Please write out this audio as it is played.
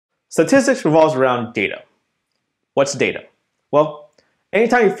Statistics revolves around data. What's data? Well,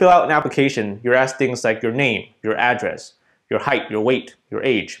 anytime you fill out an application, you're asked things like your name, your address, your height, your weight, your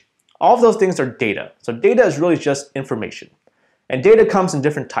age. All of those things are data. So data is really just information. And data comes in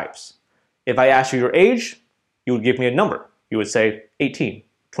different types. If I ask you your age, you would give me a number. You would say 18,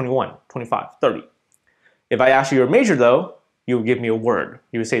 21, 25, 30. If I ask you your major though, you would give me a word.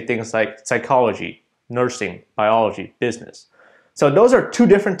 You would say things like psychology, nursing, biology, business. So those are two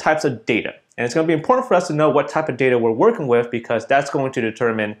different types of data. And it's going to be important for us to know what type of data we're working with because that's going to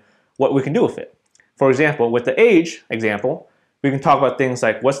determine what we can do with it. For example, with the age example, we can talk about things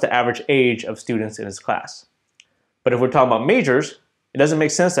like what's the average age of students in this class. But if we're talking about majors, it doesn't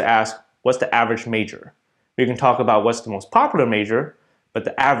make sense to ask what's the average major. We can talk about what's the most popular major, but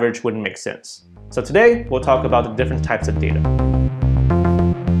the average wouldn't make sense. So today, we'll talk about the different types of data.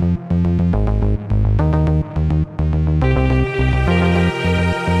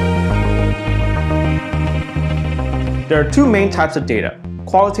 There are two main types of data,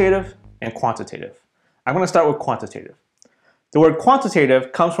 qualitative and quantitative. I'm going to start with quantitative. The word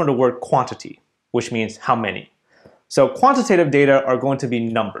quantitative comes from the word quantity, which means how many. So quantitative data are going to be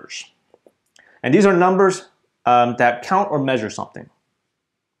numbers. And these are numbers that count or measure something.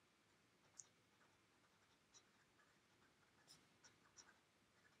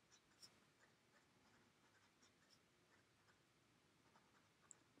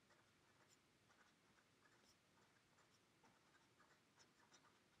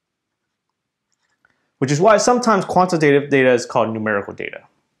 Which is why sometimes quantitative data is called numerical data.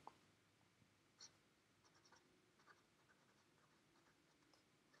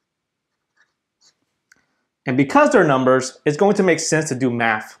 And because they're numbers, it's going to make sense to do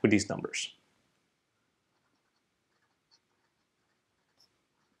math with these numbers.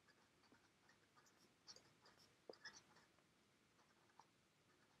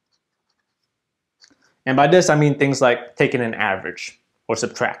 And by this, I mean things like taking an average or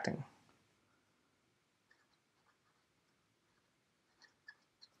subtracting.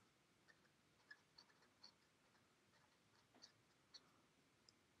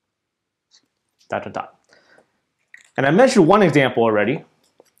 Dot, dot, dot. And I mentioned one example already.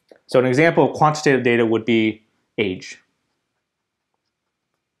 So an example of quantitative data would be age.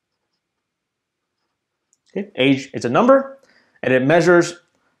 Okay. Age is a number, and it measures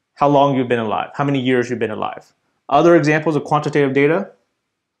how long you've been alive, how many years you've been alive. Other examples of quantitative data,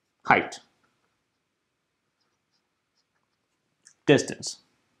 height, distance.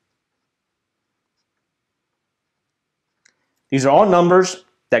 These are all numbers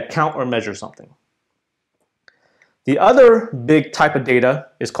that count or measure something. The other big type of data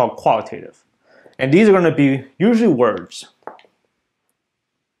is called qualitative. And these are going to be usually words.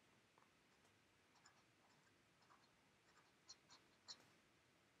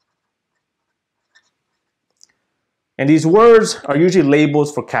 And these words are usually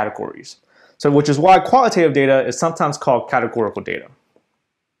labels for categories. So which is why qualitative data is sometimes called categorical data.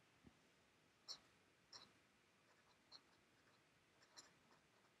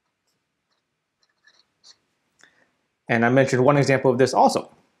 And I mentioned one example of this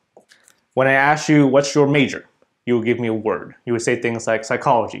also. When I ask you, what's your major? You would give me a word. You would say things like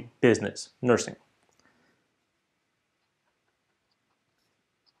psychology, business, nursing.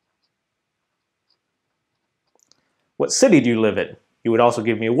 What city do you live in? You would also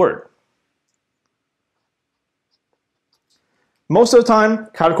give me a word. Most of the time,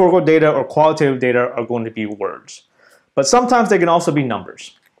 categorical data or qualitative data are going to be words. But sometimes they can also be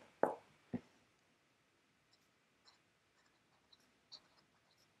numbers.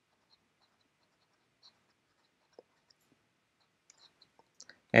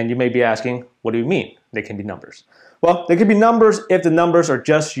 And you may be asking, what do you mean they can be numbers? Well, they can be numbers if the numbers are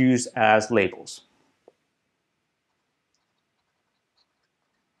just used as labels.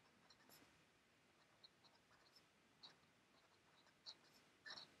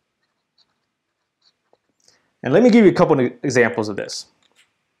 And let me give you a couple of examples of this.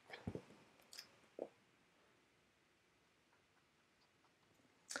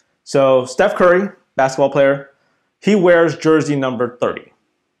 So Steph Curry, basketball player, he wears jersey number 30.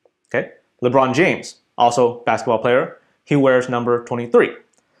 Okay? LeBron James, also basketball player, he wears number 23.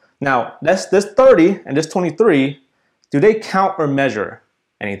 Now, this 30 and this 23, do they count or measure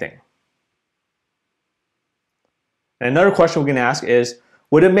anything? And another question we can ask is,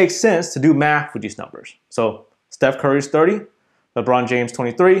 would it make sense to do math with these numbers? So Steph Curry's 30, LeBron James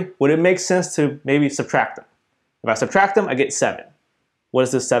 23, would it make sense to maybe subtract them? If I subtract them, I get 7. What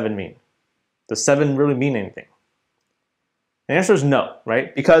does this 7 mean? Does 7 really mean anything? The answer is no,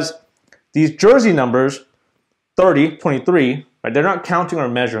 right? Because these jersey numbers, 30, 23, right? They're not counting or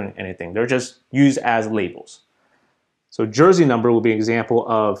measuring anything. They're just used as labels. So jersey number will be an example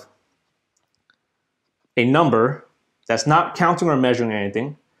of a number that's not counting or measuring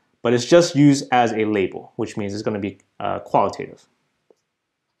anything, but it's just used as a label, which means it's going to be qualitative.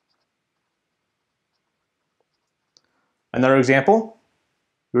 Another example,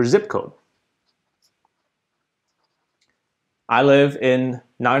 your zip code. I live in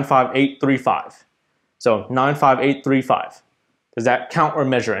 95835. So 95835. Does that count or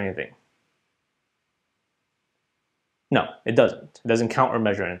measure anything? No, it doesn't. It doesn't count or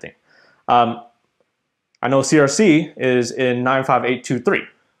measure anything. I know CRC is in 95823.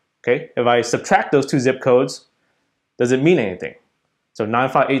 Okay, if I subtract those two zip codes, does it mean anything? So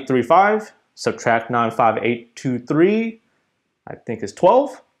 95835 subtract 95823, I think is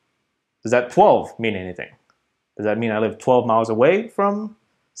 12. Does that 12 mean anything? Does that mean I live 12 miles away from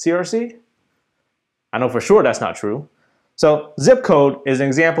CRC? I know for sure that's not true. So zip code is an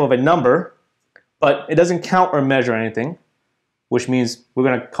example of a number, but it doesn't count or measure anything, which means we're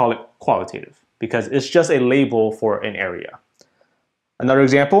going to call it qualitative because it's just a label for an area. Another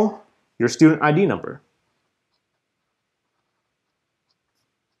example, your student ID number.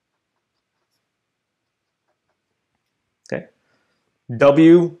 Okay,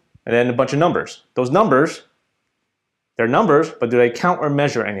 W and then a bunch of numbers. Those numbers, they're numbers, but do they count or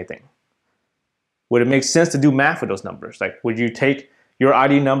measure anything? Would it make sense to do math with those numbers? Like, would you take your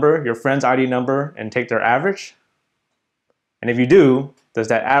ID number, your friend's ID number, and take their average? And if you do, does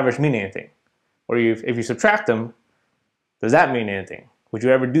that average mean anything? Or if you subtract them, does that mean anything? Would you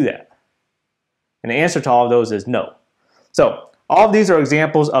ever do that? And the answer to all of those is no. So all of these are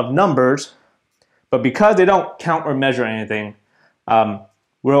examples of numbers, but because they don't count or measure anything,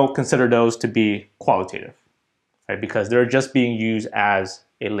 we'll consider those to be qualitative, right? Because they're just being used as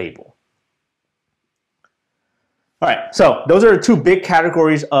a label. All right, so those are the two big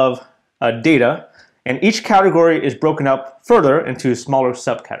categories of data, and each category is broken up further into smaller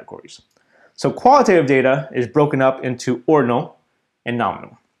subcategories. So qualitative data is broken up into ordinal and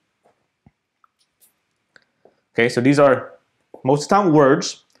nominal. Okay, so these are most of the time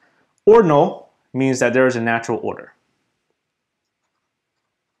words. Ordinal means that there is a natural order.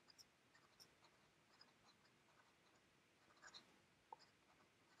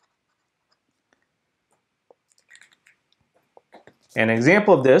 An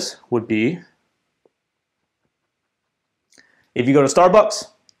example of this would be if you go to Starbucks,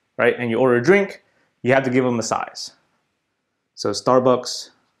 right, and you order a drink, you have to give them a size. So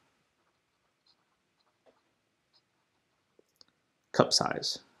Starbucks cup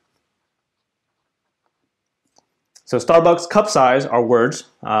size. So Starbucks cup size are words.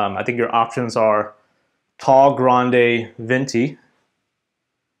 I think your options are tall, grande, venti.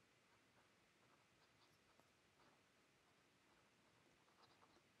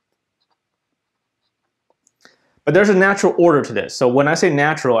 But there's a natural order to this. So when I say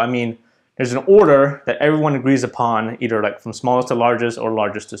natural, I mean there's an order that everyone agrees upon, either like from smallest to largest or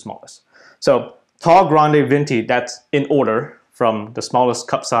largest to smallest. So tall, grande, venti, that's in order from the smallest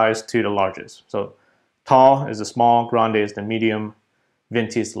cup size to the largest. So tall is the small, grande is the medium,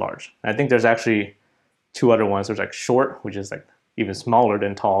 venti is the large. And I think there's actually two other ones. There's like short, which is like even smaller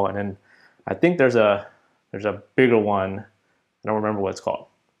than tall, and then I think there's a bigger one. I don't remember what it's called.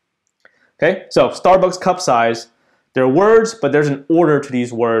 Okay, so Starbucks cup size, they're words, but there's an order to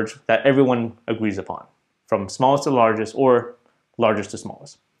these words that everyone agrees upon, from smallest to largest or largest to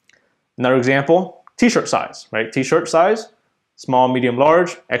smallest. Another example, t-shirt size, right? T-shirt size, small, medium,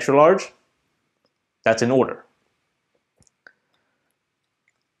 large, extra large, that's in order.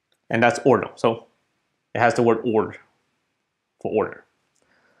 And that's ordinal, so it has the word "ord" for order.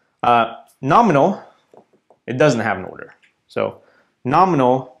 Nominal, it doesn't have an order. So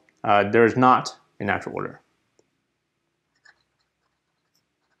nominal, there is not a natural order.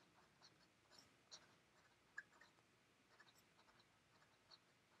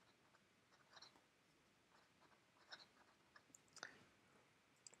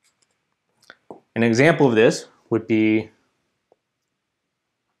 An example of this would be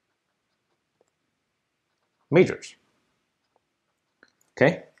majors.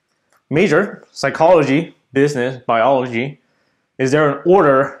 Okay, major, psychology, business, biology. Is there an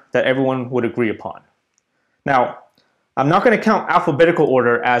order that everyone would agree upon? Now, I'm not going to count alphabetical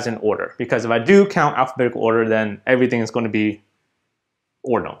order as an order, because if I do count alphabetical order, then everything is going to be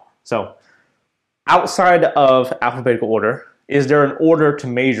ordinal. So outside of alphabetical order, is there an order to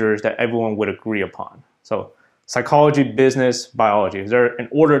majors that everyone would agree upon? So psychology, business, biology, is there an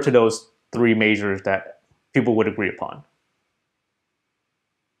order to those three majors that people would agree upon?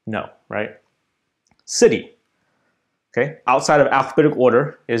 No, right? City. Okay, outside of alphabetic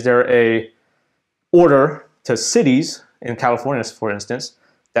order, is there a order to cities in California, for instance,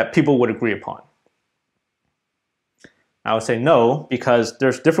 that people would agree upon? I would say no, because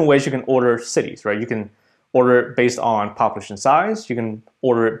there's different ways you can order cities, right? You can order it based on population size. You can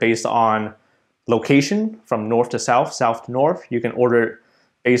order it based on location, from north to south, south to north. You can order it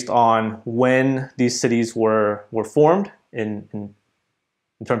based on when these cities were formed in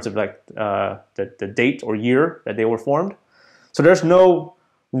terms of like the date or year that they were formed. So there's no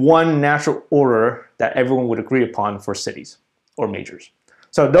one natural order that everyone would agree upon for cities or majors.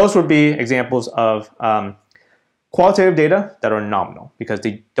 So those would be examples of qualitative data that are nominal because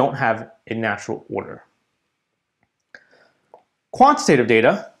they don't have a natural order. Quantitative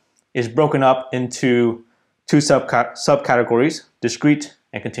data is broken up into two subcategories, discrete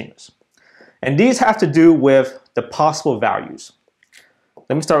and continuous. And these have to do with the possible values.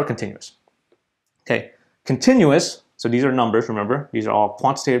 Let me start with continuous. Okay, continuous, so these are numbers, remember, these are all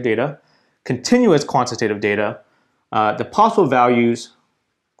quantitative data. Continuous quantitative data, the possible values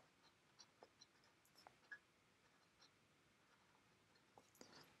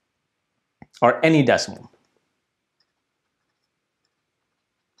are any decimal.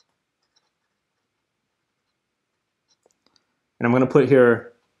 And I'm going to put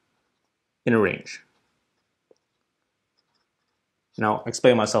here in a range. And I'll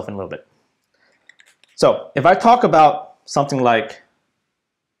explain myself in a little bit. So if I talk about something like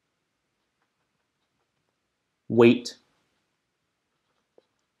weight,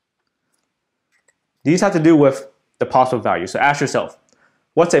 these have to do with the possible value. So ask yourself,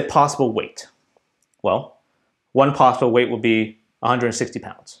 what's a possible weight? Well, one possible weight would be 160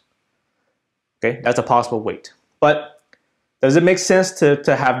 pounds. Okay, that's a possible weight. But does it make sense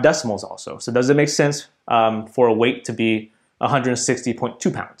to have decimals also? So does it make sense for a weight to be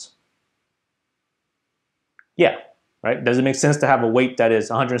 160.2 pounds? Yeah, right? Does it make sense to have a weight that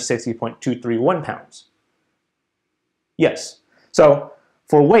is 160.231 pounds? Yes. So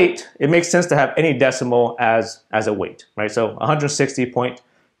for weight, it makes sense to have any decimal as a weight, right? So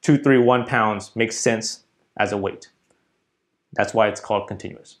 160.231 pounds makes sense as a weight. That's why it's called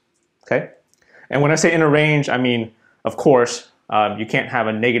continuous, okay? And when I say in a range, I mean, of course, you can't have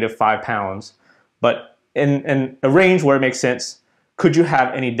a -5 pounds, but in a range where it makes sense, could you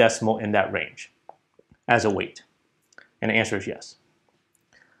have any decimal in that range as a weight? And the answer is yes.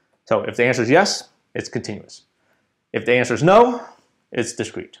 So if the answer is yes, it's continuous. If the answer is no, it's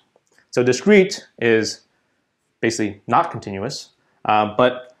discrete. So discrete is basically not continuous,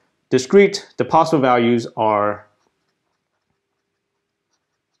 but discrete, the possible values are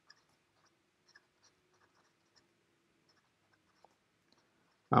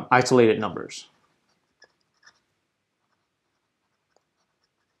isolated numbers.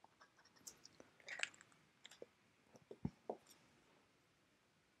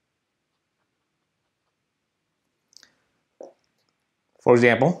 For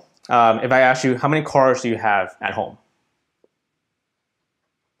example, if I ask you, how many cars do you have at home?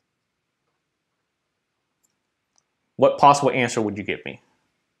 What possible answer would you give me?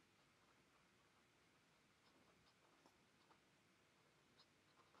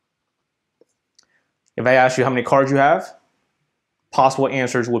 If I ask you how many cards you have, possible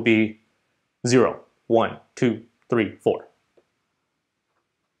answers would be 0, 1, 2, 3, 4.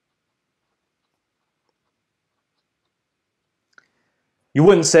 You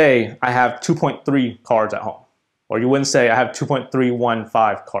wouldn't say, I have 2.3 cards at home. Or you wouldn't say, I have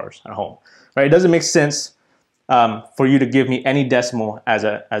 2.315 cards at home. Right? It doesn't make sense for you to give me any decimal as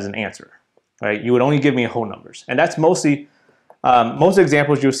an answer. Right? You would only give me whole numbers. And that's mostly, most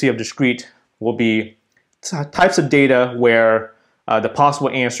examples you'll see of discrete will be types of data where the possible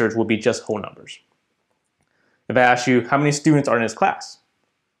answers will be just whole numbers. If I ask you, how many students are in this class?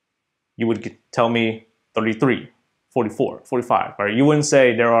 You would tell me 33, 44, 45, right? You wouldn't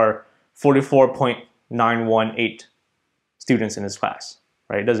say there are 44.918 students in this class,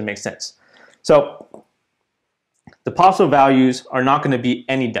 right? It doesn't make sense. So the possible values are not going to be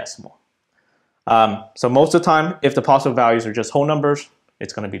any decimal. So most of the time, if the possible values are just whole numbers,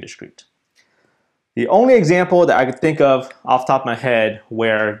 it's going to be discrete. The only example that I could think of off the top of my head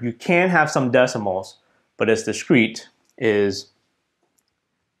where you can have some decimals, but it's discrete, is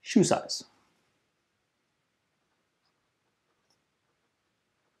shoe size.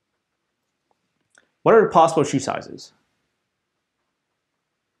 What are the possible shoe sizes?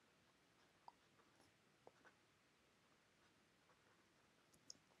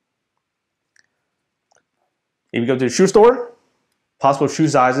 If you go to the shoe store, possible shoe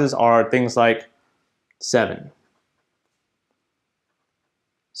sizes are things like 7,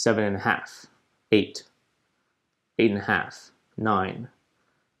 7.5, 8, 8.5, 9,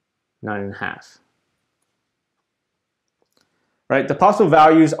 9.5. Right? The possible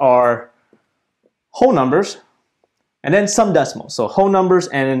values are whole numbers and then some decimals. So whole numbers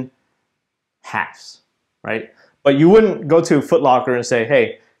and halves, right? But you wouldn't go to Foot Locker and say,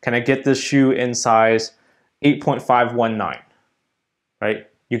 hey, can I get this shoe in size 8.519, right?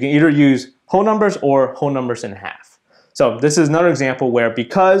 You can either use whole numbers or whole numbers in half. So this is another example where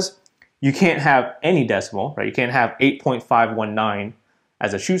because you can't have any decimal, right? You can't have 8.519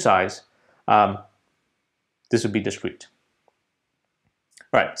 as a shoe size. This would be discrete.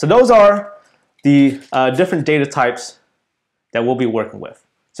 All right, so those are the different data types that we'll be working with.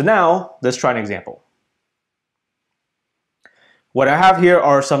 So now let's try an example. What I have here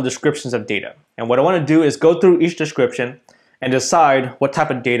are some descriptions of data. And what I want to do is go through each description and decide what type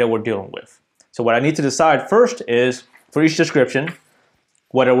of data we're dealing with. So what I need to decide first is, for each description,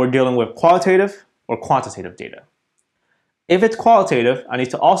 whether we're dealing with qualitative or quantitative data. If it's qualitative, I need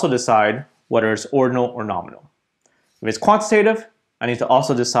to also decide whether it's ordinal or nominal. If it's quantitative, I need to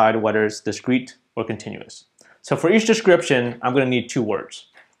also decide whether it's discrete or continuous. So for each description, I'm going to need two words.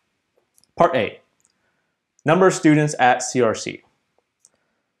 Part A, number of students at CRC.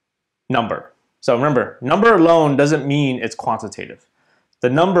 Number. So remember, number alone doesn't mean it's quantitative.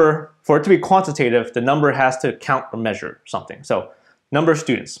 The number, for it to be quantitative, the number has to count or measure something. So number of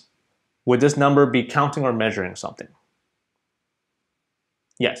students. Would this number be counting or measuring something?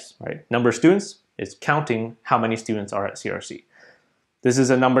 Yes, right? Number of students is counting how many students are at CRC. This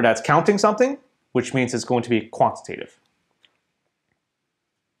is a number that's counting something, which means it's going to be quantitative.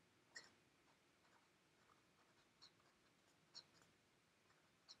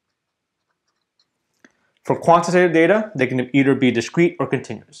 For quantitative data, they can either be discrete or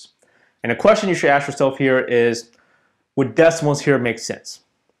continuous. And a question you should ask yourself here is, would decimals here make sense?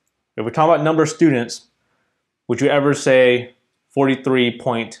 If we're talking about number of students, would you ever say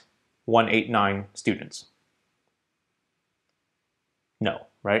 43.189 students? No,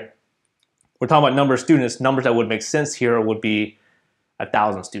 right? We're talking about number of students. Numbers that would make sense here would be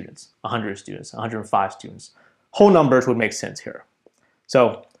 1,000 students, 100 students, 105 students. Whole numbers would make sense here.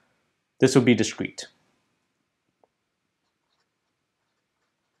 So this would be discrete.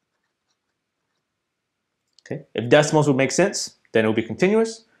 Okay. If decimals would make sense, then it would be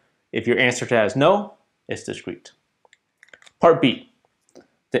continuous. If your answer to that is no, it's discrete. Part B,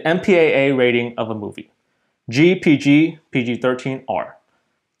 the MPAA rating of a movie. G, PG, PG-13, R.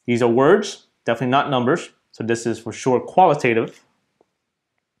 These are words, definitely not numbers. So this is for sure qualitative.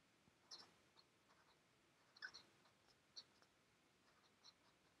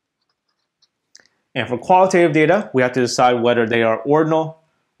 And for qualitative data, we have to decide whether they are ordinal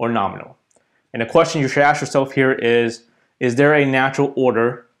or nominal. And the question you should ask yourself here is there a natural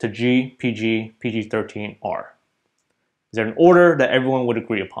order to G, PG, PG-13, R? Is there an order that everyone would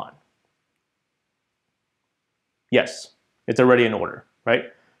agree upon? Yes, it's already in order,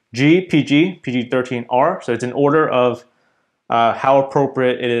 right? G, PG, PG-13, R. So it's in order of how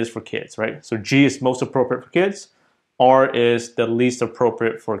appropriate it is for kids, right? So G is most appropriate for kids. R is the least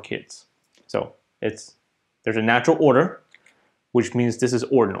appropriate for kids. So there's a natural order, which means this is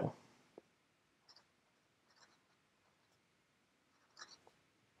ordinal.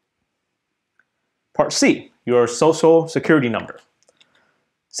 Part C, your social security number. It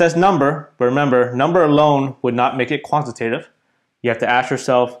says number, but remember, number alone would not make it quantitative. You have to ask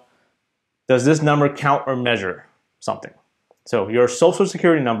yourself, does this number count or measure something? So your social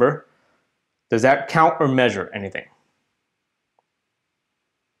security number, does that count or measure anything?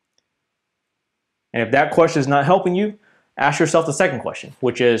 And if that question is not helping you, ask yourself the second question,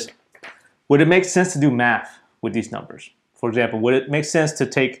 which is, would it make sense to do math with these numbers? For example, would it make sense to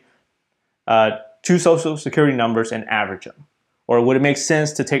take two social security numbers and average them? Or would it make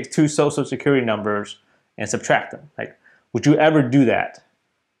sense to take two social security numbers and subtract them? Like, would you ever do that?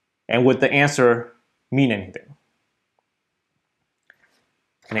 And would the answer mean anything?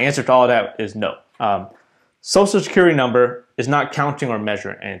 And the answer to all of that is no. Social security number is not counting or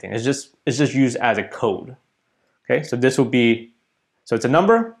measuring anything. It's just used as a code. Okay, so this would be, so it's a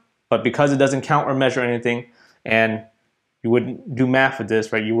number, but because it doesn't count or measure anything, and you wouldn't do math with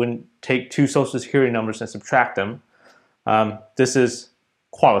this, right? You wouldn't take two social security numbers and subtract them. This is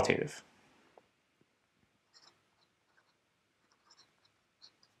qualitative.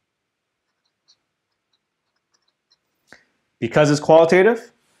 Because it's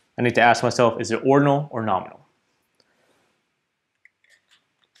qualitative, I need to ask myself, is it ordinal or nominal?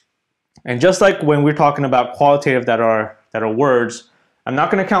 And just like when we're talking about qualitative that are words, I'm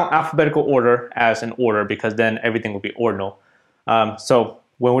not going to count alphabetical order as an order because then everything will be ordinal. So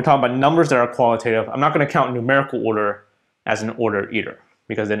when we're talking about numbers that are qualitative, I'm not going to count numerical order as an order either,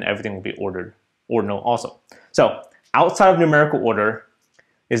 because then everything will be ordered ordinal also. So outside of numerical order,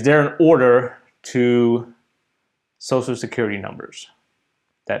 is there an order to Social Security numbers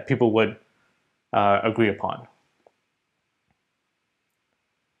that people would agree upon?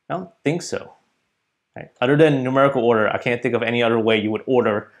 I don't think so. Right? Other than numerical order, I can't think of any other way you would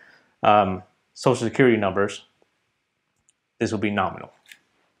order Social Security numbers. This would be nominal.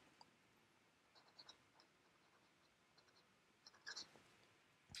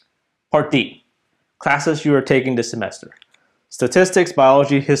 Part D, classes you are taking this semester. Statistics,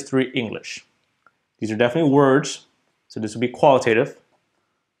 biology, history, English. These are definitely words, so this would be qualitative.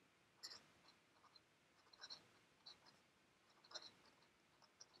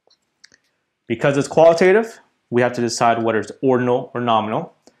 Because it's qualitative, we have to decide whether it's ordinal or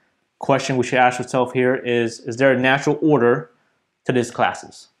nominal. Question we should ask ourselves here is there a natural order to these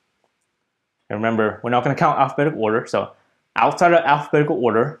classes? And remember, we're not going to count alphabetical order, so outside of alphabetical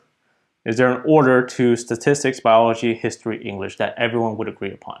order, is there an order to statistics, biology, history, English that everyone would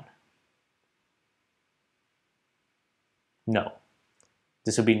agree upon? No.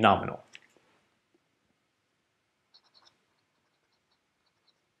 This would be nominal.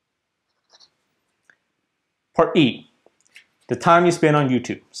 Part E, the time you spend on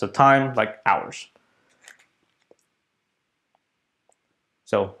YouTube. So time like hours.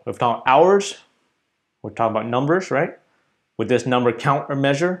 So we're talking hours, we're talking about numbers, right? Would this number count or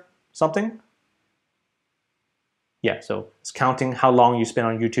measure something? Yeah, so it's counting how long you spend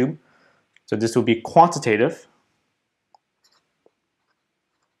on YouTube. So this will be quantitative.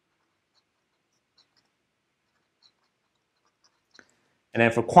 And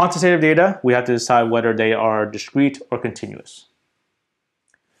then for quantitative data, we have to decide whether they are discrete or continuous.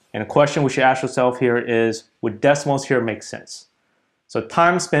 And a question we should ask ourselves here is, would decimals here make sense? So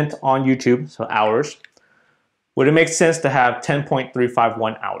time spent on YouTube, so hours, would it make sense to have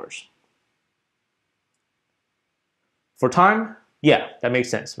 10.351 hours? For time, yeah, that makes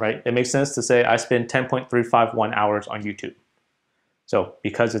sense, right? It makes sense to say I spend 10.351 hours on YouTube. So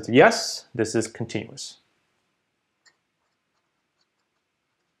because it's a yes, this is continuous.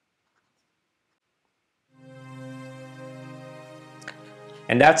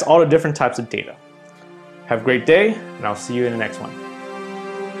 And that's all the different types of data. Have a great day, and I'll see you in the next one.